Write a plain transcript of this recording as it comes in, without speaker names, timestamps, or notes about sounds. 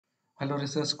Hello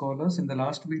research scholars. In the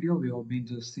last video, we have been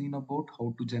just seen about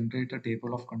how to generate a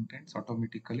table of contents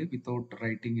automatically without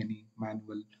writing any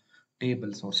manual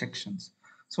tables or sections.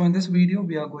 So in this video,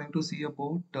 we are going to see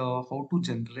about how to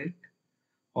generate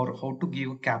or how to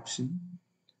give a caption.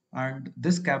 And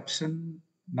this caption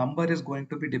number is going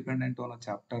to be dependent on a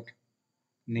chapter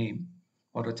name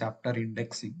or a chapter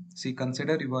indexing. See,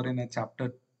 consider you are in a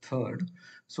chapter third.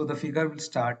 So the figure will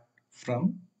start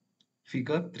from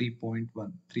figure 3.1,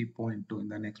 3.2 in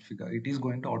the next figure. It is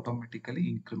going to automatically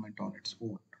increment on its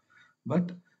own.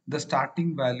 But the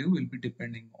starting value will be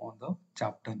depending on the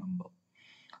chapter number.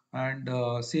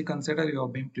 And say consider you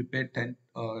have been prepared 10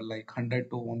 like 100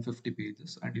 to 150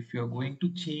 pages, and if you are going to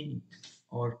change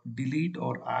or delete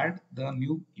or add the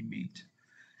new image,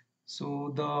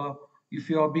 so the if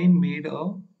you have been made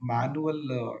a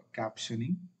manual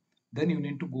captioning, then you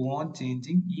need to go on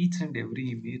changing each and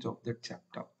every image of that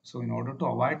chapter. So in order to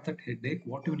avoid that headache,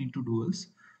 what you need to do is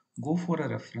go for a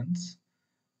reference,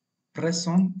 press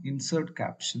on insert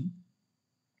caption,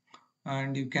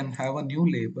 and you can have a new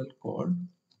label called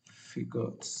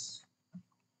figures.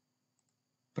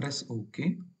 Press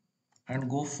OK and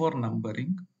go for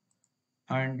numbering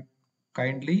and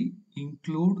kindly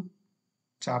include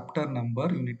chapter number.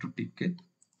 You need to tick it,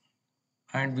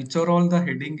 and which are all the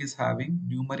heading is having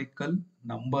numerical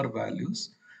number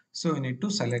values, so you need to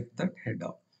select that header.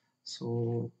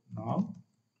 So now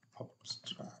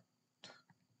abstract,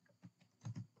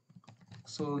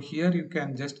 so here you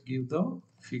can just give the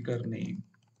figure name,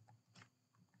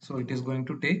 so it is going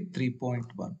to take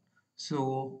 3.1.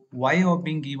 So why are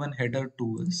being given header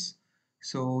 2 is,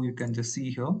 so you can just see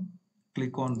here,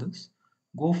 click on this,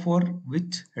 go for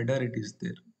which header it is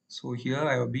there. So here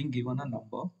I have been given a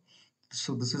number,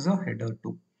 so this is a header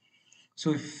 2.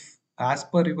 So if as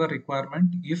per your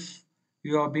requirement, if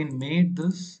you have been made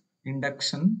this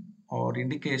induction or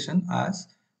indication as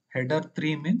header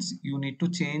 3 means you need to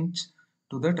change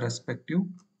to that respective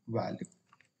value.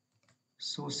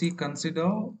 So see, consider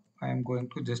I am going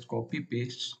to just copy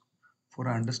paste for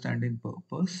understanding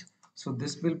purpose. So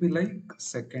this will be like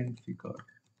second figure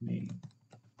name.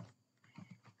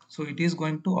 So it is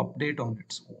going to update on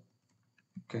its own.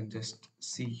 You can just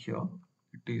see here,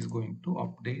 it is going to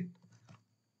update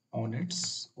on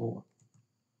its own.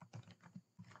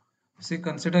 See,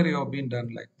 consider you have been done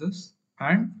like this,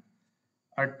 and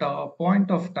at a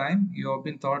point of time you have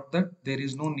been thought that there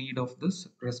is no need of this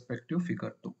respective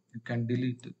figure 2. You can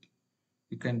delete it.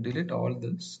 You can delete all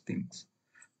these things,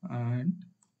 and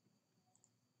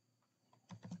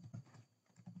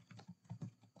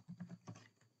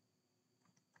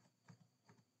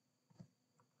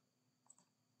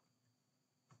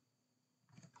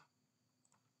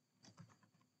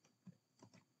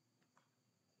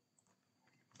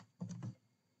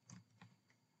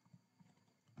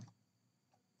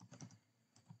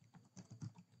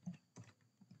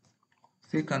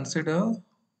see, consider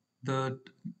that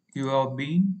you have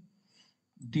been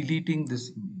deleting this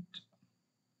image.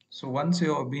 So once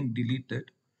you have been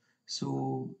deleted,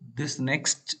 so this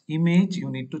next image you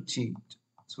need to change.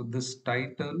 So this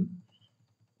title,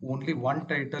 only one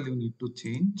title you need to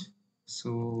change.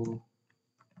 So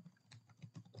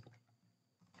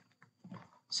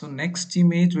next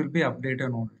image will be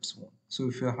updated on its own. So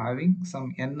if you're having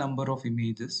some n number of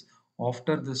images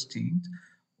after this change,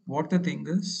 what the thing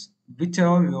is,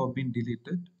 whichever you have been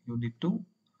deleted, you need to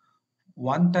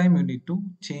one time you need to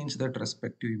change that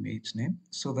respective image name.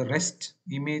 So the rest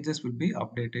images will be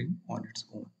updating on its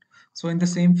own. So in the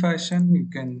same fashion,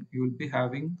 you will be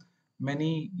having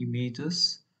many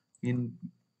images in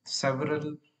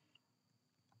several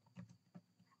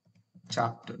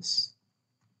chapters.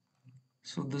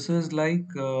 So this is like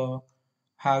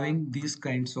having these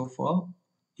kinds of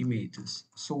images.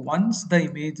 So once the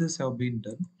images have been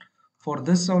done, for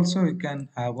this also you can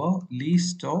have a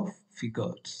list of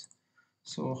figures.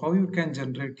 So how you can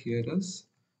generate here is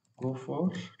go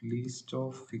for list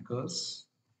of figures.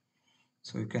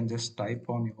 So you can just type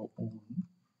on your own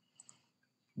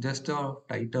just a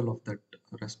title of that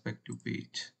respective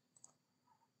page.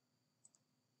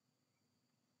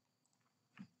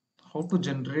 How to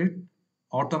generate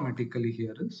automatically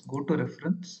here is go to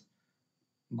reference,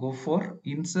 go for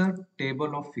insert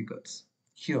table of figures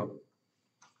here.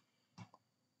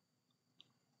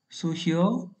 So here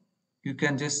you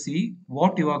can just see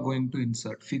what you are going to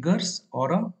insert, figures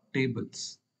or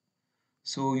tables.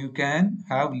 So you can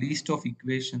have list of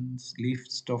equations,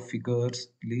 list of figures,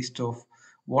 list of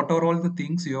what are all the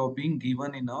things you are being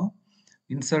given in a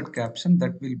insert caption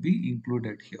that will be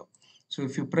included here. So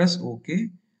if you press OK,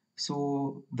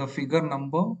 so the figure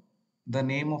number, the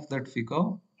name of that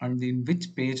figure and in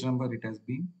which page number it has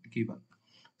been given.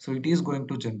 So it is going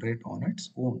to generate on its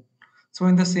own. So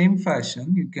in the same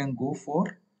fashion, you can go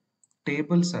for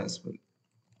tables as well.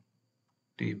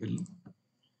 Table,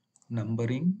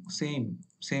 numbering, same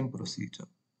procedure.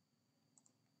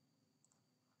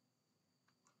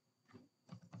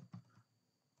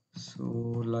 So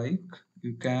like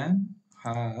you can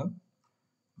have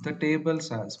the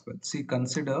tables as well. See,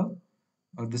 consider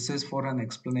this is for an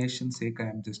explanation sake I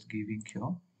am just giving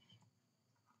here.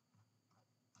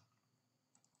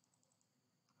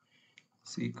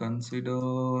 See, consider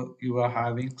you are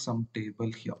having some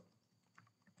table here.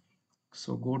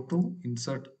 So go to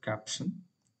insert caption,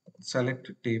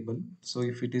 select table. So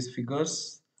if it is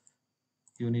figures,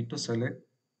 you need to select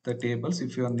the tables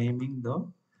if you are naming the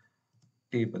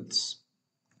tables.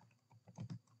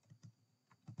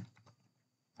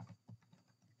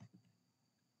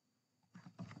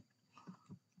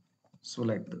 So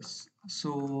like this.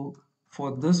 So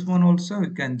for this one also we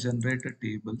can generate a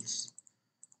tables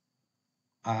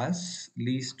as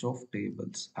list of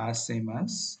tables as same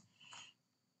as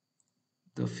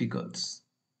the figures.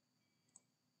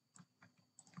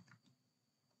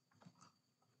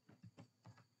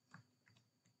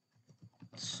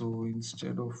 So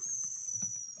instead of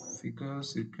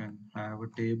figures you can have a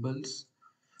tables.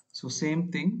 So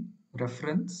same thing,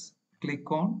 reference,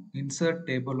 click on insert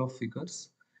table of figures.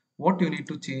 What you need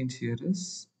to change here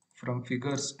is from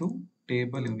figures to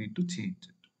table you need to change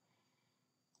it.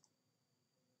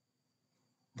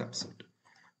 That's it.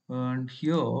 And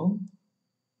here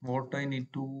what I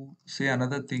need to say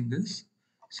another thing is,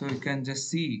 so you can just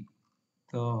see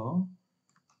the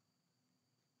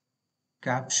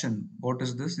caption. What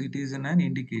is this? It is an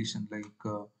indication like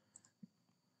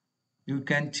you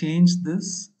can change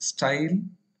this style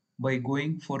by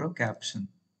going for a caption.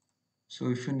 So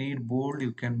if you need bold,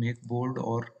 you can make bold,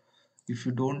 or if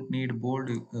you don't need bold,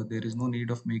 there is no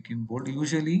need of making bold.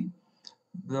 Usually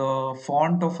the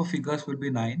font of a figures will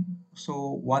be 9.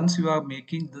 So once you are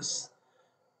making this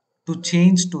to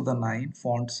change to the 9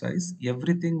 font size,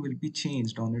 everything will be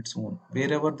changed on its own.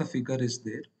 Wherever the figure is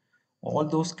there, all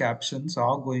those captions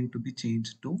are going to be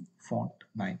changed to font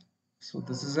 9. So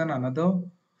this is another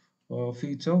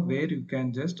feature where you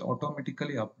can just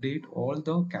automatically update all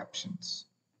the captions.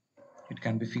 It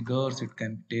can be figures, it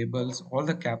can be tables, all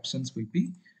the captions will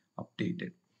be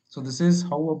updated. So this is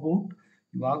how about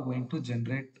you are going to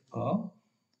generate a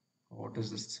what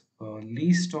is this a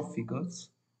list of figures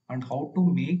and how to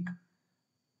make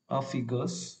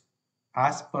figures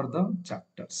as per the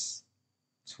chapters.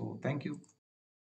 So thank you.